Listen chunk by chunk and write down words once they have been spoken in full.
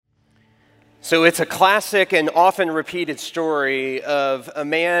So it's a classic and often repeated story of a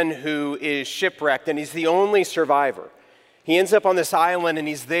man who is shipwrecked, and he's the only survivor. He ends up on this island, and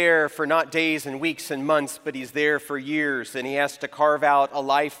he's there for not days and weeks and months, but he's there for years, and he has to carve out a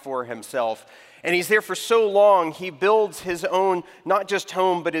life for himself. And he's there for so long, he builds his own, not just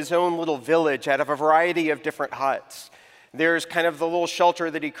home, but his own little village out of a variety of different huts. There's kind of the little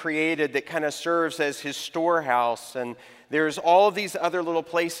shelter that he created that kind of serves as his storehouse, and there's all of these other little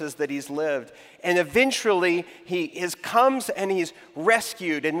places that he's lived. And eventually, he comes and he's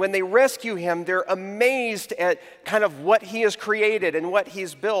rescued. And when they rescue him, they're amazed at kind of what he has created and what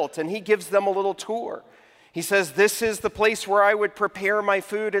he's built. And he gives them a little tour. He says, "This is the place where I would prepare my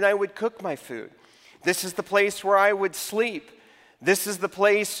food and I would cook my food. This is the place where I would sleep. This is the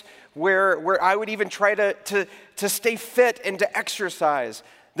place where I would even try to stay fit and to exercise.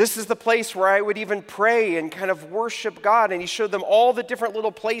 This is the place where I would even pray and kind of worship God." And he showed them all the different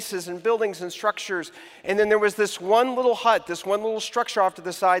little places and buildings and structures. And then there was this one little hut, this one little structure off to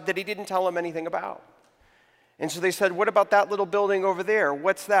the side that he didn't tell them anything about. And so they said, "What about that little building over there?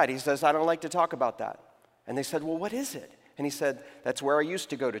 What's that?" He says, "I don't like to talk about that." And they said, "Well, what is it?" And he said, "That's where I used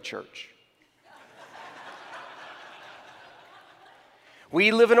to go to church."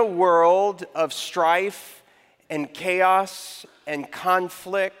 We live in a world of strife and chaos and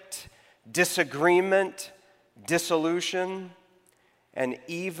conflict, disagreement, dissolution, and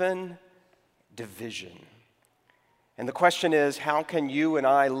even division. And the question is, how can you and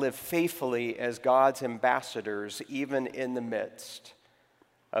I live faithfully as God's ambassadors even in the midst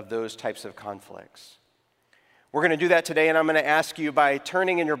of those types of conflicts? We're going to do that today, and I'm going to ask you by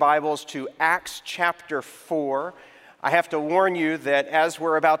turning in your Bibles to Acts chapter 4. I have to warn you that as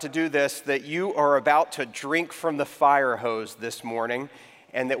we're about to do this, that you are about to drink from the fire hose this morning,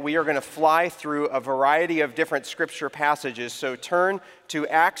 and that we are going to fly through a variety of different scripture passages. So turn to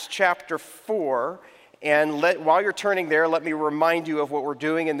Acts chapter 4, and while you're turning there, let me remind you of what we're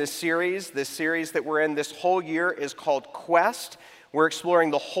doing in this series. This series that we're in this whole year is called Quest. We're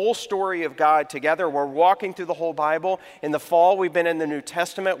exploring the whole story of God together. We're walking through the whole Bible. In the fall, we've been in the New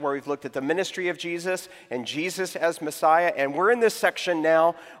Testament where we've looked at the ministry of Jesus and Jesus as Messiah. And we're in this section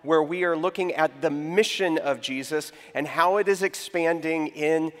now where we are looking at the mission of Jesus and how it is expanding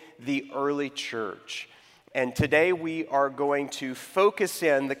in the early church. And today we are going to focus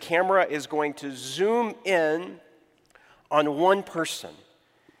in. The camera is going to zoom in on one person.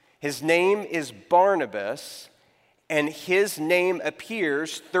 His name is Barnabas. And his name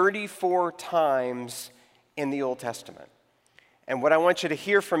appears 34 times in the Old Testament. And what I want you to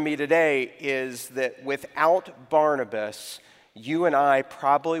hear from me today is that without Barnabas, you and I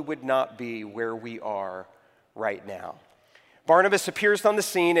probably would not be where we are right now. Barnabas appears on the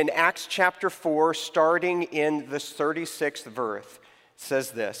scene in Acts chapter 4, starting in the 36th verse. It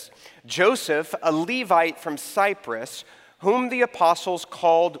says this: "Joseph, a Levite from Cyprus, whom the apostles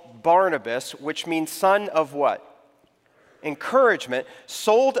called Barnabas," which means son of what? Encouragement,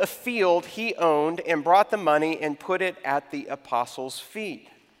 "sold a field he owned and brought the money and put it at the apostles' feet."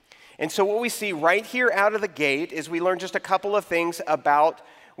 And so what we see right here out of the gate is we learn a couple of things about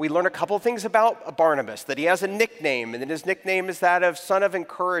Barnabas, that he has a nickname, and that his nickname is that of son of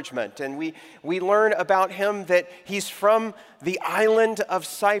encouragement. And we learn about him that he's from the island of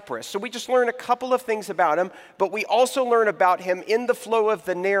Cyprus. So we just learn a couple of things about him, but we also learn about him in the flow of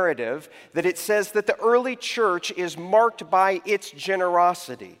the narrative that it says that the early church is marked by its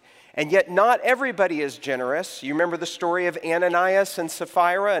generosity. And yet not everybody is generous. You remember the story of Ananias and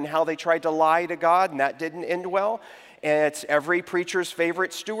Sapphira and how they tried to lie to God, and that didn't end well. And it's every preacher's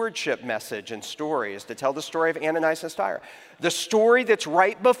favorite stewardship message and story is to tell the story of Ananias and Sapphira. The story that's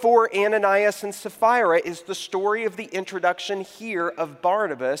right before Ananias and Sapphira is the story of the introduction here of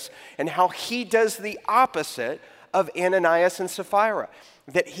Barnabas and how he does the opposite of Ananias and Sapphira.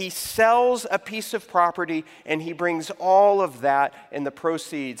 That he sells a piece of property and he brings all of that and the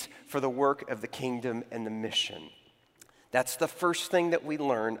proceeds for the work of the kingdom and the mission. That's the first thing that we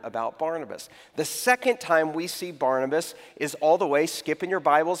learn about Barnabas. The second time we see Barnabas is all the way, skip in your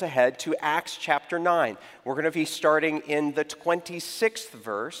Bibles ahead, to Acts chapter 9. We're going to be starting in the 26th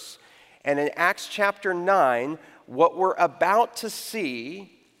verse. And in Acts chapter 9, what we're about to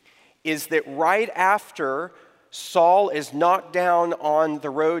see is that right after Saul is knocked down on the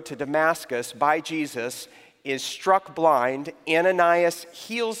road to Damascus by Jesus, is struck blind, Ananias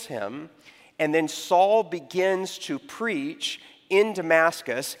heals him, and then Saul begins to preach in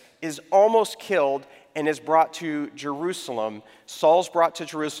Damascus, is almost killed, and is brought to Jerusalem. Saul's brought to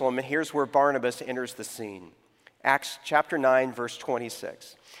Jerusalem, and here's where Barnabas enters the scene. Acts chapter 9, verse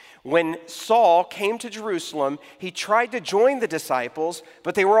 26. When Saul came to Jerusalem, he tried to join the disciples,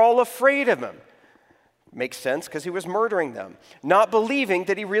 but they were all afraid of him. Makes sense because he was murdering them, not believing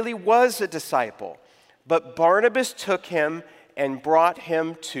that he really was a disciple. But Barnabas took him and brought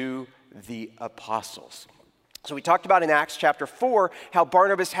him to the apostles. So we talked about in Acts chapter 4 how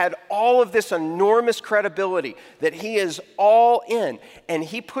Barnabas had all of this enormous credibility, that he is all in, and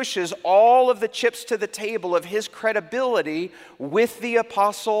he pushes all of the chips to the table of his credibility with the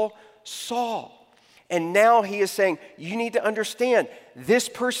apostle Saul. And now he is saying, you need to understand, this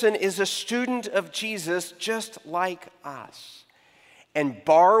person is a student of Jesus just like us. And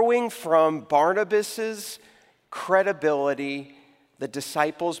borrowing from Barnabas's credibility, the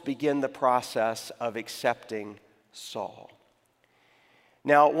disciples begin the process of accepting Saul.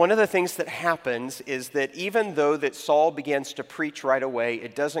 Now, one of the things that happens is that even though that Saul begins to preach right away,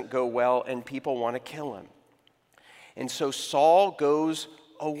 it doesn't go well and people want to kill him. And so Saul goes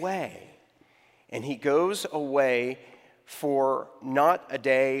away. And he goes away for not a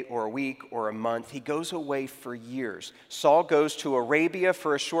day or a week or a month. He goes away for years. Saul goes to Arabia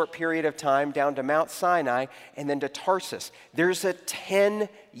for a short period of time, down to Mount Sinai, and then to Tarsus. There's a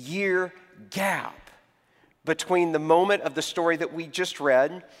 10-year gap between the moment of the story that we just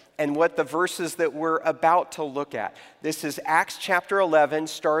read and what the verses that we're about to look at. This is Acts chapter 11,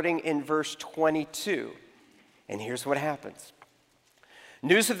 starting in verse 22. And here's what happens.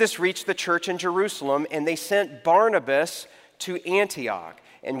 News of this reached the church in Jerusalem, and they sent Barnabas to Antioch.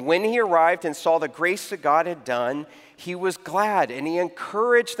 And when he arrived and saw the grace that God had done, he was glad, and he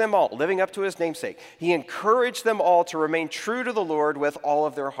encouraged them all, living up to his namesake. He encouraged them all to remain true to the Lord with all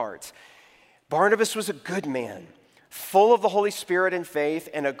of their hearts. Barnabas was a good man, full of the Holy Spirit and faith,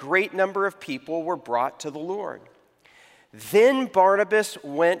 and a great number of people were brought to the Lord. Then Barnabas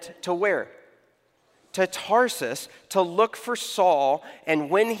went to where? To Tarsus to look for Saul, and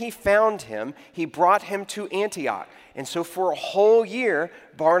when he found him, he brought him to Antioch. And so for a whole year,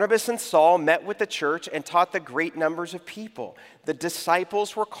 Barnabas and Saul met with the church and taught the great numbers of people. The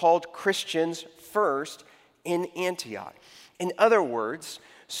disciples were called Christians first in Antioch. In other words,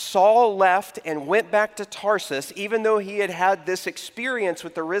 Saul left and went back to Tarsus, even though he had had this experience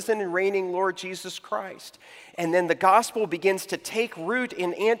with the risen and reigning Lord Jesus Christ. And then the gospel begins to take root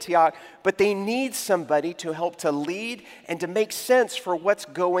in Antioch, but they need somebody to help to lead and to make sense for what's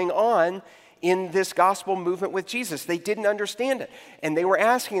going on in this gospel movement with Jesus. They didn't understand it. And they were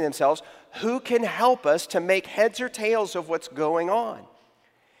asking themselves, who can help us to make heads or tails of what's going on?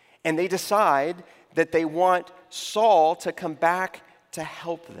 And they decide that they want Saul to come back to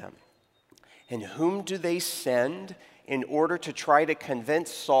help them. And whom do they send in order to try to convince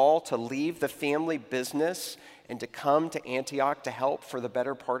Saul to leave the family business and to come to Antioch to help for the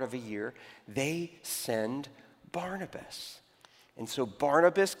better part of a year? They send Barnabas. And so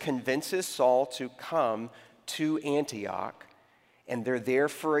Barnabas convinces Saul to come to Antioch, and they're there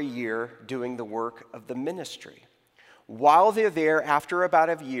for a year doing the work of the ministry. While they're there, after about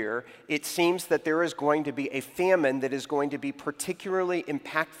a year, it seems that there is going to be a famine that is going to be particularly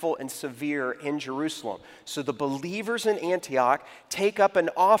impactful and severe in Jerusalem. So the believers in Antioch take up an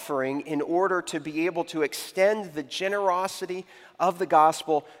offering in order to be able to extend the generosity of the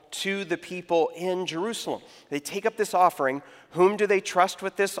gospel to the people in Jerusalem. They take up this offering. Whom do they trust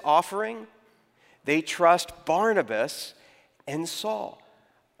with this offering? They trust Barnabas and Saul.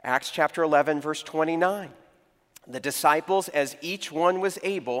 Acts chapter 11, verse 29. The disciples, as each one was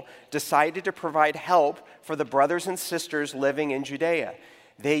able, decided to provide help for the brothers and sisters living in Judea.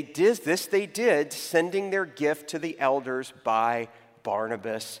 They did, sending their gift to the elders by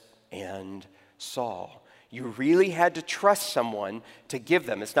Barnabas and Saul. You really had to trust someone to give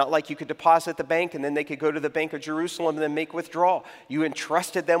them. It's not like you could deposit the bank and then they could go to the Bank of Jerusalem and then make withdrawal. You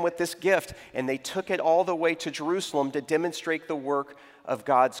entrusted them with this gift, and they took it all the way to Jerusalem to demonstrate the work of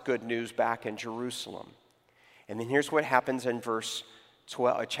God's good news back in Jerusalem. And then here's what happens in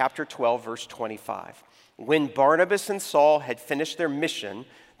chapter 12, verse 25. When Barnabas and Saul had finished their mission,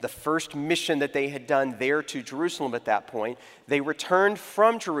 the first mission that they had done there to Jerusalem at that point, they returned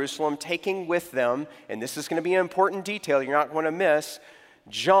from Jerusalem, taking with them, and this is going to be an important detail you're not going to miss,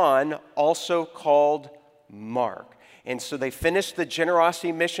 John, also called Mark. And so they finished the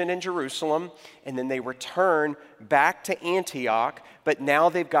generosity mission in Jerusalem, and then they return back to Antioch, but now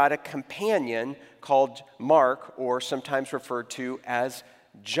they've got a companion called Mark, or sometimes referred to as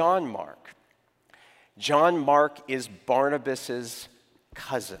John Mark. John Mark is Barnabas's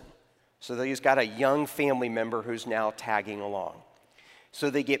cousin. So he's got a young family member who's now tagging along. So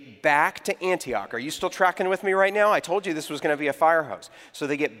they get back to Antioch. Are you still tracking with me right now? I told you this was going to be a fire hose. So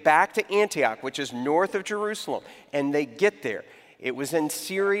they get back to Antioch, which is north of Jerusalem, and they get there. It was in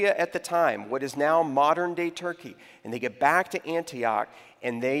Syria at the time, what is now modern-day Turkey. And they get back to Antioch,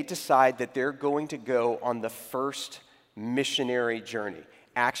 and they decide that they're going to go on the first missionary journey.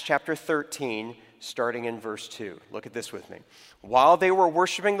 Acts chapter 13, starting in verse 2. Look at this with me. While they were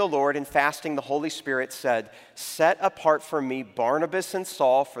worshiping the Lord and fasting, the Holy Spirit said, "Set apart for me Barnabas and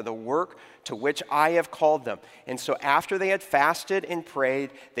Saul for the work to which I have called them." And so after they had fasted and prayed,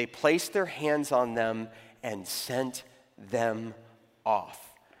 they placed their hands on them and sent them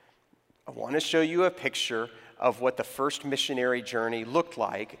off. I want to show you a picture of what the first missionary journey looked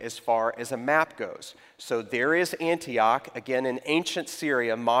like as far as a map goes. So there is Antioch, again in ancient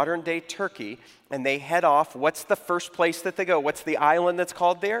Syria, modern-day Turkey, and they head off. What's the first place that they go? What's the island that's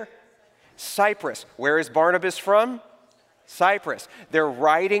called there? Cyprus. Where is Barnabas from? Cyprus. They're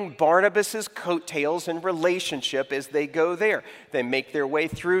riding Barnabas's coattails in relationship as they go there. They make their way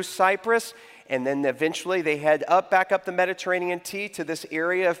through Cyprus, and then eventually they head back up the Mediterranean Sea to this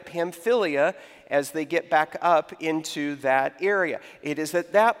area of Pamphylia as they get back up into that area. It is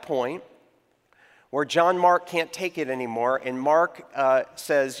at that point where John Mark can't take it anymore, and Mark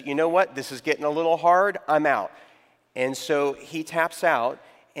says, "You know what, this is getting a little hard, I'm out." And so he taps out,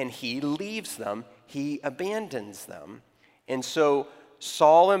 and he leaves them, he abandons them. And so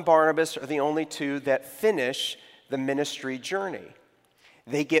Saul and Barnabas are the only two that finish the ministry journey.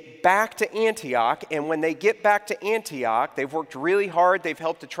 They get back to Antioch, and when they get back to Antioch, they've worked really hard. They've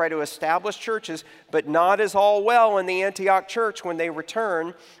helped to try to establish churches, but not as all well in the Antioch church when they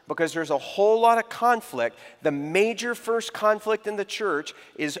return, because there's a whole lot of conflict. The major first conflict in the church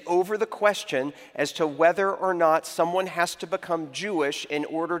is over the question as to whether or not someone has to become Jewish in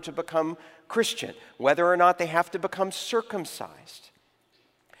order to become Christian, whether or not they have to become circumcised.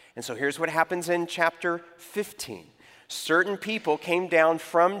 And so here's what happens in chapter 15. Certain people came down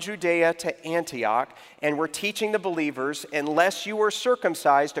from Judea to Antioch and were teaching the believers, unless you were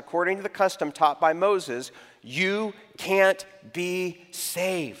circumcised according to the custom taught by Moses, you can't be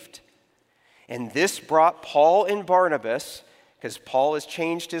saved. And this brought Paul and Barnabas, because Paul has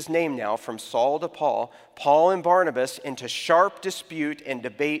changed his name now from Saul to Paul and Barnabas into sharp dispute and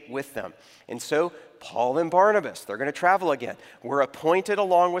debate with them. And so Paul and Barnabas, they're going to travel again, were appointed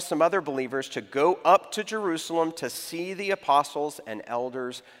along with some other believers to go up to Jerusalem to see the apostles and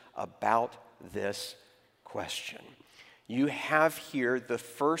elders about this question. You have here the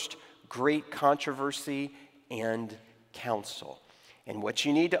first great controversy and council. And what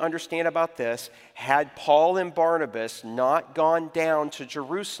you need to understand about this, had Paul and Barnabas not gone down to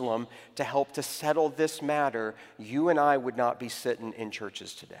Jerusalem to help to settle this matter, you and I would not be sitting in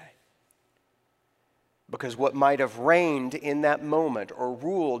churches today. Because what might have reigned in that moment or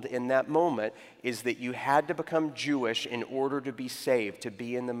ruled in that moment is that you had to become Jewish in order to be saved, to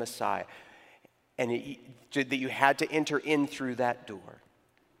be in the Messiah. And that you had to enter in through that door.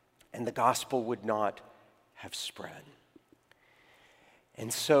 And the gospel would not have spread.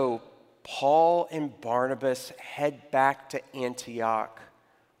 And so Paul and Barnabas head back to Antioch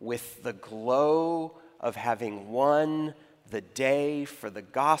with the glow of having won the day for the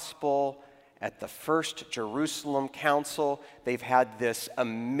gospel. At the first Jerusalem Council, they've had this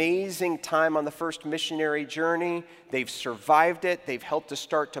amazing time on the first missionary journey. They've survived it. They've helped to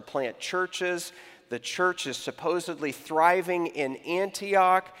start to plant churches. The church is supposedly thriving in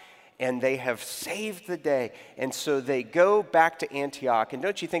Antioch, and they have saved the day. And so they go back to Antioch. And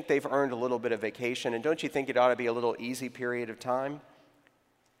don't you think they've earned a little bit of vacation? And don't you think it ought to be a little easy period of time?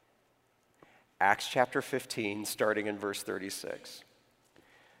 Acts chapter 15, starting in verse 36.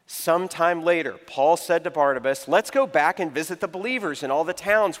 Sometime later, Paul said to Barnabas, "Let's go back and visit the believers in all the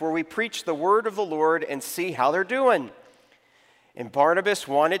towns where we preach the word of the Lord and see how they're doing." And Barnabas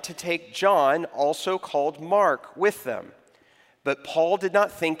wanted to take John, also called Mark, with them. But Paul did not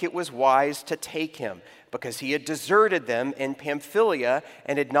think it was wise to take him, because he had deserted them in Pamphylia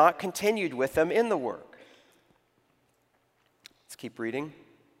and had not continued with them in the work. Let's keep reading.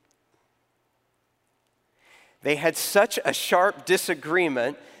 They had such a sharp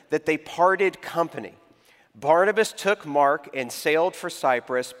disagreement that they parted company. Barnabas took Mark and sailed for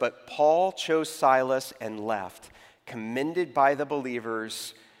Cyprus, but Paul chose Silas and left, commended by the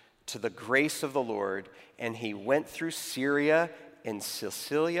believers to the grace of the Lord, and he went through Syria and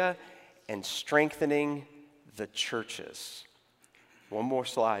Cilicia and strengthening the churches. One more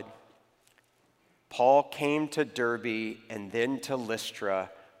slide. Paul came to Derbe and then to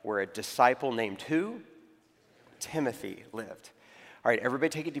Lystra, where a disciple named who? Timothy lived. All right, everybody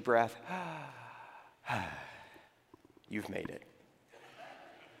take a deep breath. You've made it.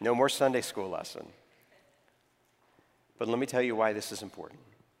 No more Sunday school lesson. But let me tell you why this is important.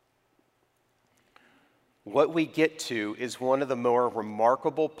 what we get to is one of the more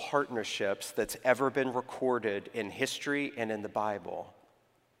remarkable partnerships that's ever been recorded in history and in the Bible.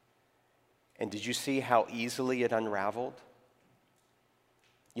 And did you see how easily it unraveled?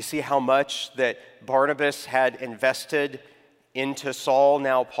 You see how much that Barnabas had invested into Saul,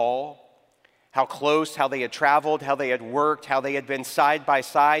 now Paul? How close, how they had traveled, how they had worked, how they had been side by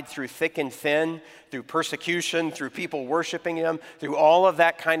side through thick and thin, through persecution, through people worshiping him, through all of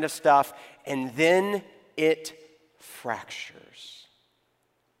that kind of stuff. And then it fractures.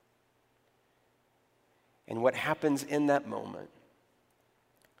 And what happens in that moment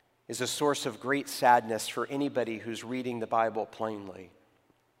is a source of great sadness for anybody who's reading the Bible plainly.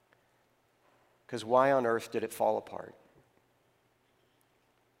 Because why on earth did it fall apart?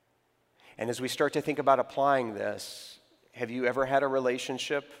 And as we start to think about applying this, have you ever had a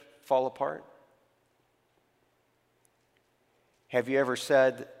relationship fall apart? Have you ever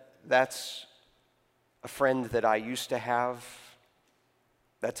said, that's a friend that I used to have,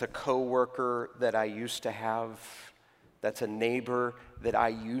 that's a coworker that I used to have, that's a neighbor that I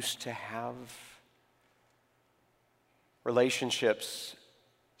used to have? Relationships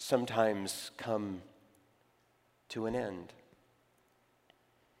sometimes come to an end.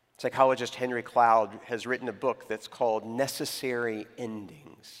 Psychologist Henry Cloud has written a book that's called Necessary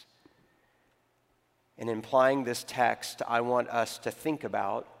Endings. And in applying this text, I want us to think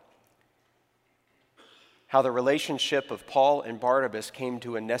about how the relationship of Paul and Barnabas came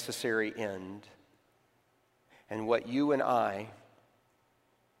to a necessary end, and what you and I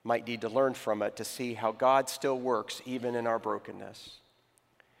might need to learn from it to see how God still works even in our brokenness.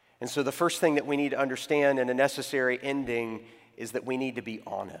 And so the first thing that we need to understand in a necessary ending is that we need to be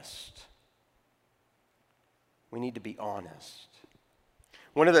honest. We need to be honest.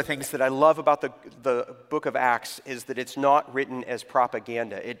 One of the things that I love about the book of Acts is that it's not written as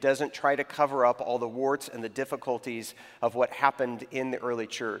propaganda. It doesn't try to cover up all the warts and the difficulties of what happened in the early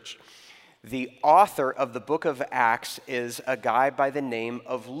church. The author of the book of Acts is a guy by the name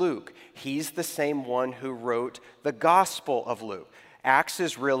of Luke. He's the same one who wrote the Gospel of Luke. Acts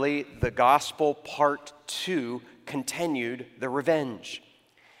is really the Gospel part 2, continued, the revenge.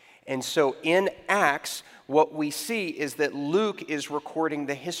 And so in Acts, what we see is that Luke is recording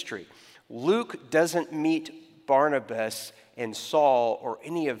the history. Luke doesn't meet Barnabas and Saul or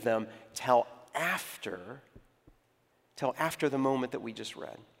any of them till after the moment that we just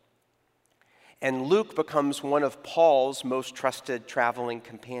read. And Luke becomes one of Paul's most trusted traveling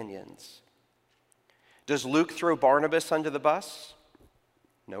companions. Does Luke throw Barnabas under the bus?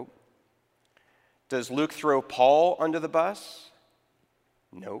 Nope. Does Luke throw Paul under the bus?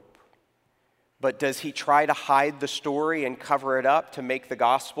 Nope. But does he try to hide the story and cover it up to make the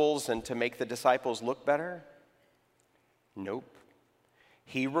Gospels and to make the disciples look better? Nope.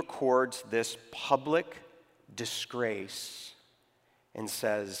 He records this public disgrace and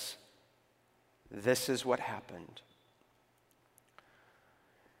says, this is what happened.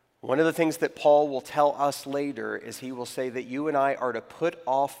 One of the things that Paul will tell us later is he will say that you and I are to put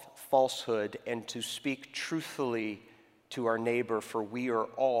off falsehood and to speak truthfully to our neighbor, for we are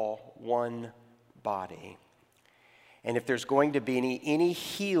all one body. And if there's going to be any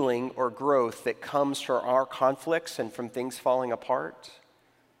healing or growth that comes from our conflicts and from things falling apart,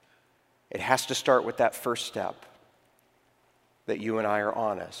 it has to start with that first step, that you and I are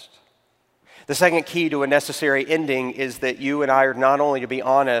honest. The second key to a necessary ending is that you and I are not only to be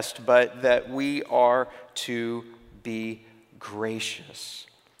honest, but that we are to be gracious.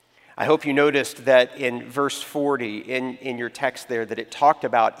 I hope you noticed that in verse 40 in your text there, that it talked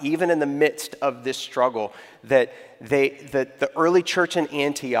about, even in the midst of this struggle, that the early church in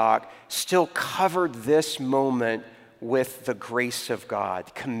Antioch still covered this moment with the grace of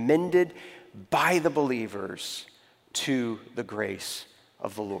God, commended by the believers to the grace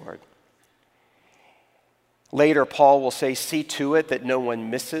of the Lord. Later, Paul will say, see to it that no one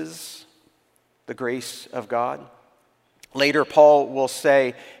misses the grace of God. Later, Paul will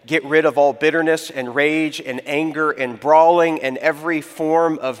say, get rid of all bitterness and rage and anger and brawling and every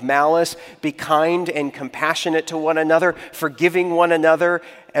form of malice. Be kind and compassionate to one another, forgiving one another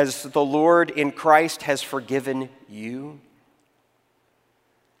as the Lord in Christ has forgiven you.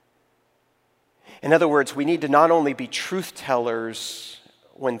 In other words, we need to not only be truth tellers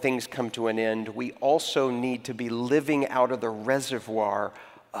when things come to an end, we also need to be living out of the reservoir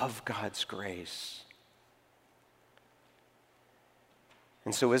of God's grace.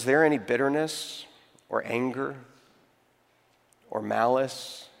 And so, is there any bitterness or anger or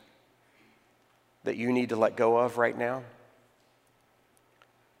malice that you need to let go of right now?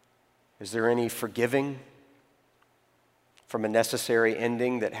 Is there any forgiving from a necessary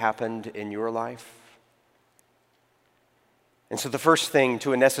ending that happened in your life? And so the first thing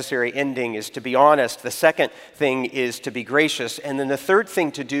to a necessary ending is to be honest. The second thing is to be gracious. And then the third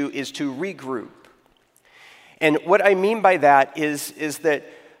thing to do is to regroup. And what I mean by that is that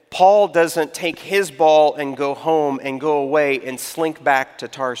Paul doesn't take his ball and go home and go away and slink back to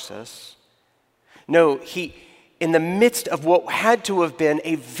Tarsus. No, he, in the midst of what had to have been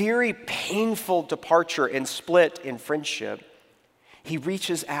a very painful departure and split in friendship, he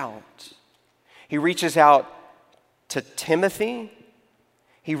reaches out. He reaches out to Timothy,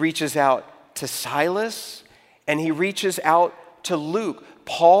 he reaches out to Silas, and he reaches out to Luke.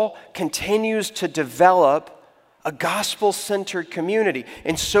 Paul continues to develop a gospel-centered community,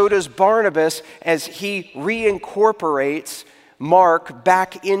 and so does Barnabas as he reincorporates Mark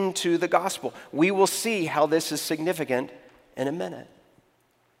back into the gospel. We will see how this is significant in a minute.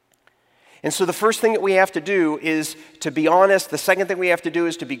 And so the first thing that we have to do is to be honest. The second thing we have to do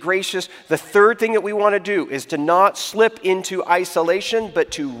is to be gracious. The third thing that we want to do is to not slip into isolation, but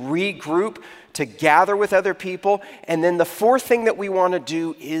to regroup, to gather with other people. And then the fourth thing that we want to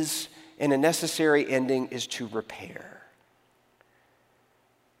do is, in a necessary ending, is to repair.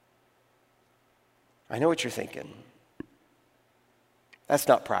 I know what you're thinking. That's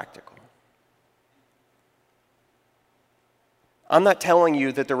not practical. I'm not telling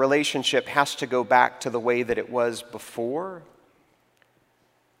you that the relationship has to go back to the way that it was before.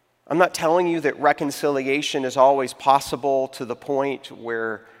 I'm not telling you that reconciliation is always possible to the point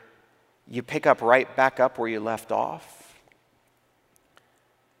where you pick up right back up where you left off.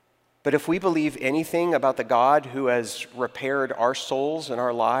 But if we believe anything about the God who has repaired our souls and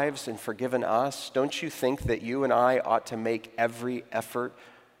our lives and forgiven us, don't you think that you and I ought to make every effort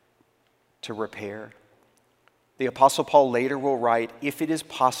to repair? The Apostle Paul later will write, if it is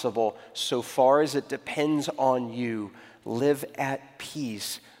possible, so far as it depends on you, live at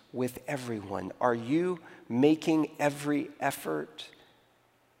peace with everyone. Are you making every effort?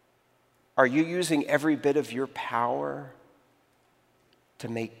 Are you using every bit of your power to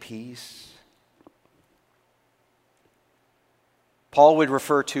make peace? Paul would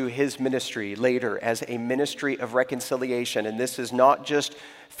refer to his ministry later as a ministry of reconciliation, and this is not just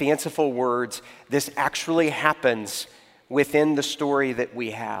fanciful words. This actually happens within the story that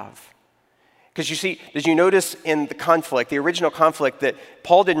we have. Because you see, did you notice in the conflict, the original conflict, that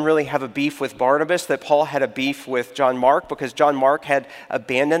Paul didn't really have a beef with Barnabas, that Paul had a beef with John Mark because John Mark had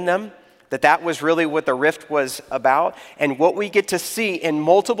abandoned them? That was really what the rift was about. And what we get to see in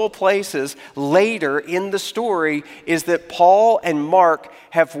multiple places later in the story is that Paul and Mark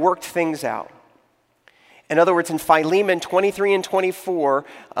have worked things out. In other words, in Philemon 23 and 24,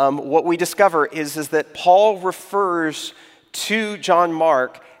 what we discover is that Paul refers to John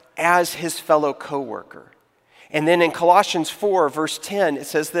Mark as his fellow co-worker. And then in Colossians 4, verse 10, it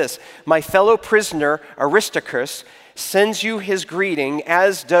says this, my fellow prisoner Aristarchus sends you his greeting,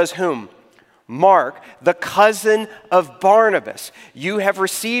 as does whom? Mark, the cousin of Barnabas. You have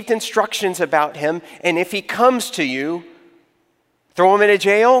received instructions about him, and if he comes to you, throw him in a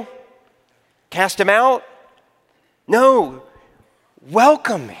jail? Cast him out? No,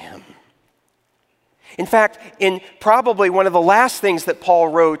 welcome him. In fact, in probably one of the last things that Paul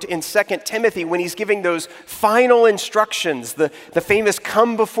wrote in 2 Timothy, when he's giving those final instructions, the famous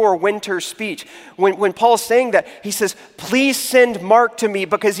come before winter speech, when Paul's saying that, he says, please send Mark to me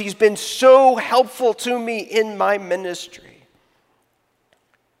because he's been so helpful to me in my ministry.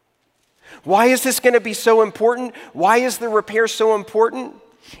 Why is this going to be so important? Why is the repair so important?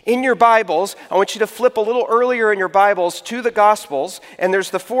 In your Bibles, I want you to flip a little earlier in your Bibles to the Gospels, and there's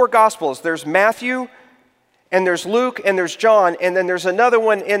the four Gospels. There's Matthew, and there's Luke, and there's John, and then there's another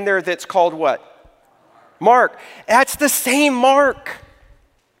one in there that's called what? Mark. That's the same Mark.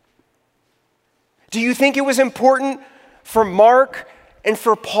 Do you think it was important for Mark and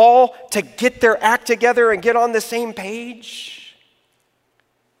for Paul to get their act together and get on the same page?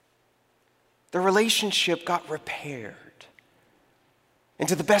 The relationship got repaired. And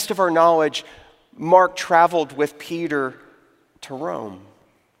to the best of our knowledge, Mark traveled with Peter to Rome.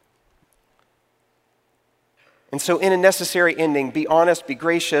 And so in a necessary ending, be honest, be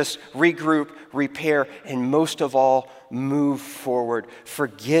gracious, regroup, repair, and most of all, move forward,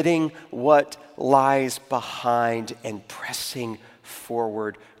 forgetting what lies behind and pressing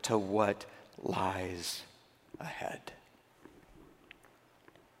forward to what lies ahead.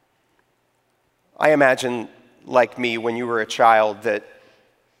 I imagine, like me, when you were a child, that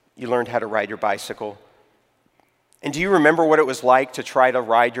you learned how to ride your bicycle. And do you remember what it was like to try to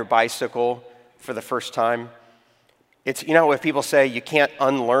ride your bicycle for the first time? It's, you know, if people say you can't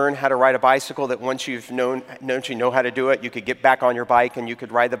unlearn how to ride a bicycle, that once you know how to do it, you could get back on your bike and you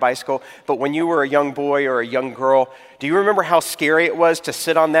could ride the bicycle. But when you were a young boy or a young girl, do you remember how scary it was to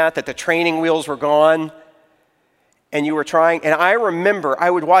sit on that the training wheels were gone and you were trying? And I remember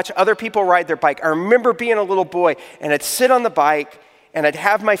I would watch other people ride their bike. I remember being a little boy and I'd sit on the bike and I'd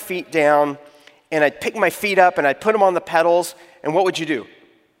have my feet down and I'd pick my feet up and I'd put them on the pedals. And what would you do?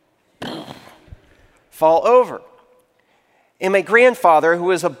 Fall over. And my grandfather, who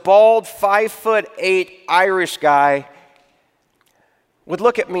was a bald 5'8" Irish guy, would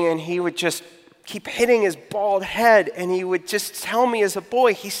look at me and he would just keep hitting his bald head and he would just tell me as a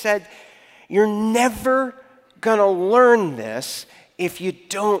boy, he said, "You're never gonna learn this if you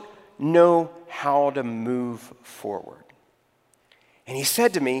don't know how to move forward." And he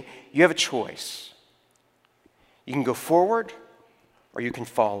said to me, "You have a choice. You can go forward or you can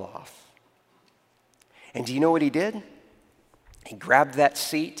fall off." And do you know what he did? He grabbed that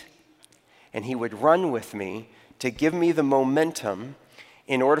seat and he would run with me to give me the momentum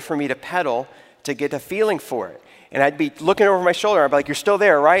in order for me to pedal to get a feeling for it. And I'd be looking over my shoulder. I'd be like, "You're still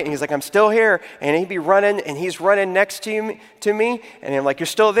there, right?" And he's like, "I'm still here." And he'd be running and he's running next to me. And I'm like, "You're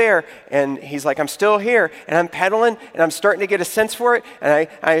still there." And he's like, "I'm still here." And I'm pedaling and I'm starting to get a sense for it. And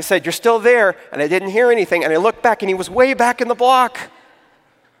I said, "You're still there." And I didn't hear anything. And I looked back and he was way back in the block.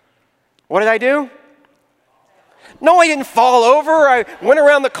 What did I do? No, I didn't fall over. I went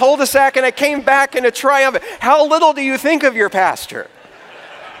around the cul-de-sac and I came back in a triumph. How little do you think of your pastor?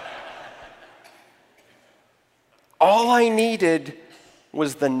 All I needed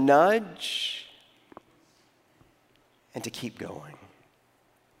was the nudge and to keep going.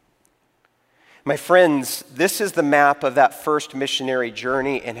 My friends, this is the map of that first missionary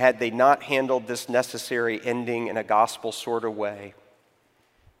journey, and had they not handled this necessary ending in a gospel sort of way,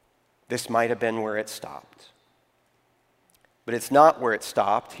 this might have been where it stopped. But it's not where it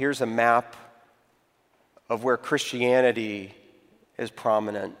stopped. Here's a map of where Christianity is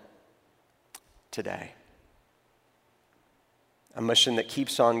prominent today. A mission that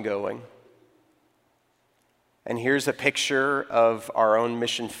keeps on going. And here's a picture of our own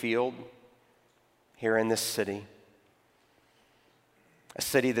mission field here in this city. A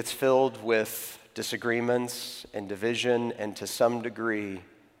city that's filled with disagreements and division, and to some degree,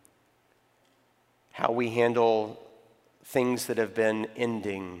 how we handle things that have been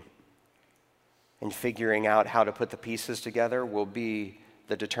ending and figuring out how to put the pieces together will be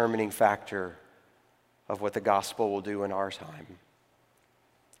the determining factor of what the gospel will do in our time.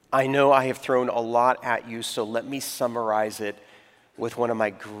 I know I have thrown a lot at you, so let me summarize it with one of my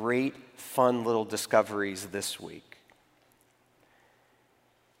great, fun little discoveries this week.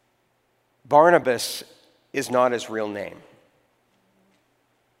 Barnabas is not his real name.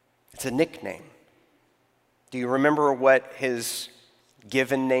 It's a nickname. Do you remember what his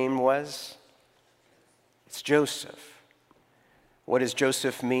given name was? It's Joseph. What does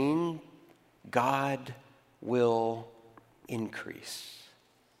Joseph mean? God will increase.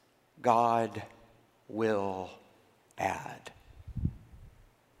 God will add.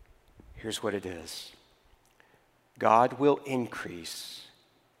 Here's what it is. God will increase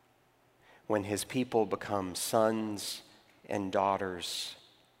when his people become sons and daughters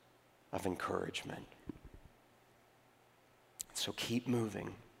of encouragement. So keep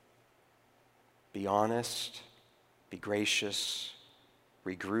moving. Be honest, be gracious,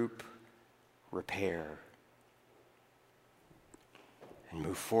 regroup, repair, and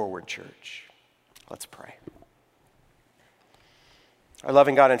move forward, church. Let's pray. Our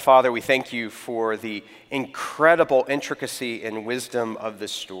loving God and Father, we thank you for the incredible intricacy and wisdom of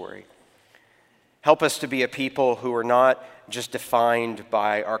this story. Help us to be a people who are not just defined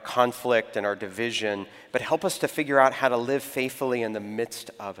by our conflict and our division, but help us to figure out how to live faithfully in the midst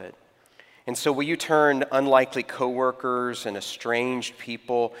of it. And so will you turn unlikely coworkers and estranged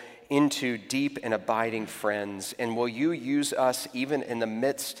people into deep and abiding friends? And will you use us even in the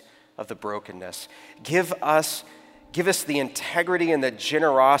midst of the brokenness? Give us the integrity and the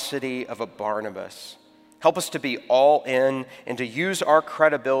generosity of a Barnabas. Help us to be all in and to use our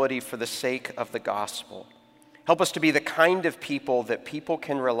credibility for the sake of the gospel. Help us to be the kind of people that people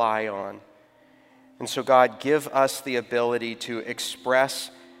can rely on. And so, God, give us the ability to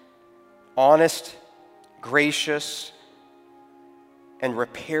express honest, gracious, and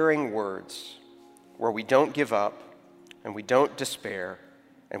repairing words where we don't give up and we don't despair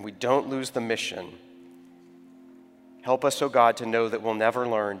and we don't lose the mission. Help us, oh God, to know that we'll never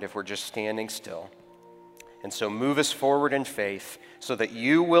learn if we're just standing still. And so move us forward in faith so that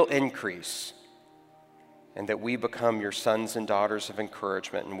you will increase and that we become your sons and daughters of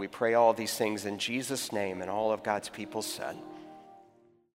encouragement. And we pray all these things in Jesus' name, and all of God's people said.